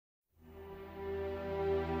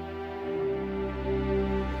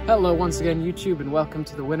Hello once again YouTube, and welcome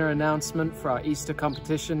to the winner announcement for our Easter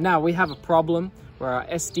competition. Now we have a problem where our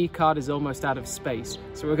SD card is almost out of space,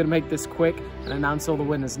 so we're going to make this quick and announce all the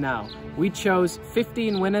winners now. We chose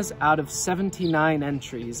 15 winners out of 79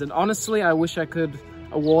 entries, and honestly I wish I could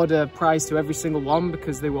award a prize to every single one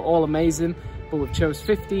because they were all amazing, but we've chose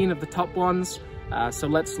 15 of the top ones, so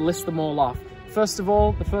let's list them all off. First of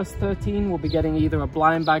all, the first 13 will be getting either a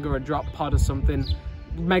blind bag or a drop pod or something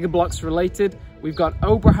Mega Bloks related. We've got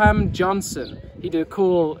Abraham Johnson. He did a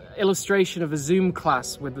cool illustration of a Zoom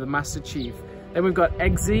class with the Master Chief. Then we've got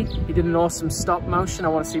Eggsy. He did an awesome stop motion. I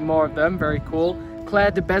want to see more of them. Very cool.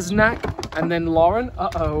 Claire de Besnac. And then Lauren.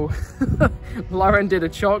 Lauren did a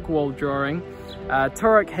chalk wall drawing.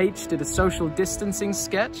 Turek H did a social distancing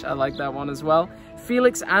sketch. I like that one as well.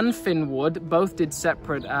 Felix and Finwood both did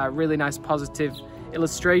separate, really nice positive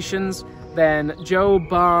illustrations. Then Joe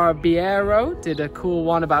Barbiero did a cool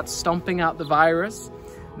one about stomping out the virus.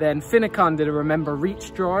 Then Finicon did a Remember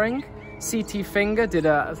Reach drawing. CT Finger did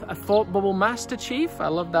a Thought Bubble Master Chief. I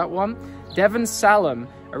love that one. Devon Salem,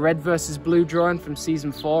 a red versus blue drawing from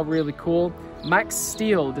season 4, really cool. Max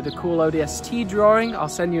Steele did a cool ODST drawing. I'll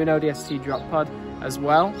send you an ODST drop pod as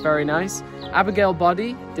well, very nice. Abigail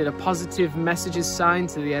Body did a positive messages sign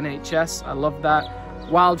to the NHS. I love that.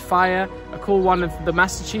 Wildfire, a cool one of the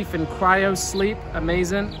Master Chief in cryo sleep,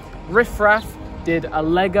 amazing. Riff Raff did a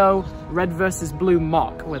Lego red versus blue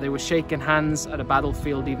mock where they were shaking hands at a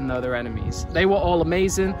battlefield even though they're enemies. They were all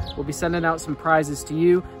amazing. We'll be sending out some prizes to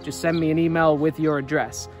you. Just send me an email with your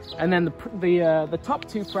address. And then the top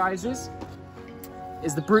 2 prizes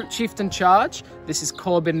is the Brute Chieftain Charge. This is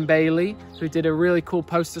Corbin Bailey, who did a really cool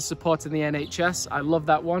poster supporting the NHS. I love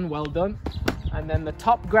that one, well done. And then the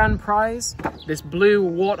top grand prize, this blue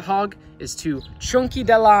warthog, is to Chunky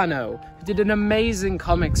Delano, who did an amazing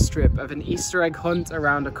comic strip of an Easter egg hunt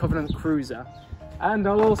around a Covenant cruiser. And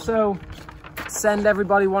I'll also send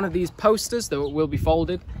everybody one of these posters that will be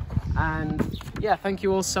folded. And yeah, thank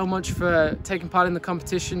you all so much for taking part in the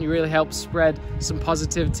competition. You really helped spread some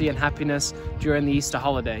positivity and happiness during the Easter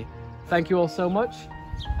holiday. Thank you all so much.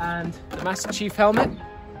 And the Master Chief helmet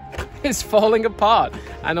is falling apart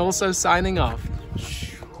and also signing off.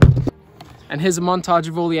 And here's a montage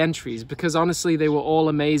of all the entries because honestly they were all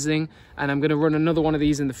amazing, and I'm going to run another one of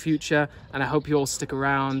these in the future, and I hope you all stick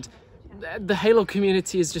around. The Halo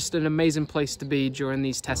community is just an amazing place to be during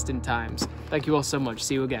these testing times. Thank you all so much.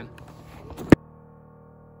 See you again.